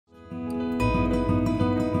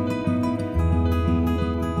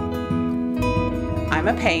I'm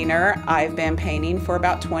a painter. I've been painting for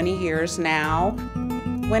about 20 years now.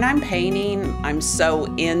 When I'm painting, I'm so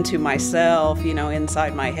into myself,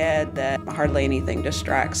 inside my head, that hardly anything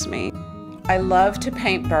distracts me. I love to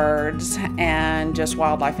paint birds and just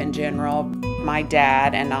wildlife in general. My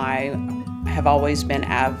dad and I have always been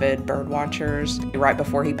avid bird watchers. Right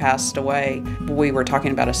before he passed away, we were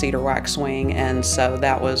talking about a cedar waxwing, and so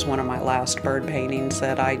that was one of my last bird paintings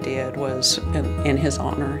that I did, was in his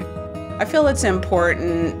honor. I feel it's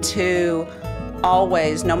important to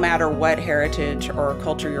always, no matter what heritage or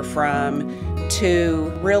culture you're from,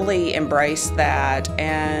 to really embrace that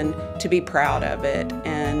and to be proud of it.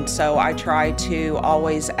 And so I try to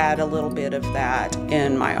always add a little bit of that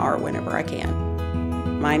in my art whenever I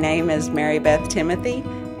can. My name is MaryBeth Timothy,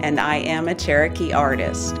 and I am a Cherokee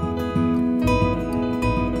artist.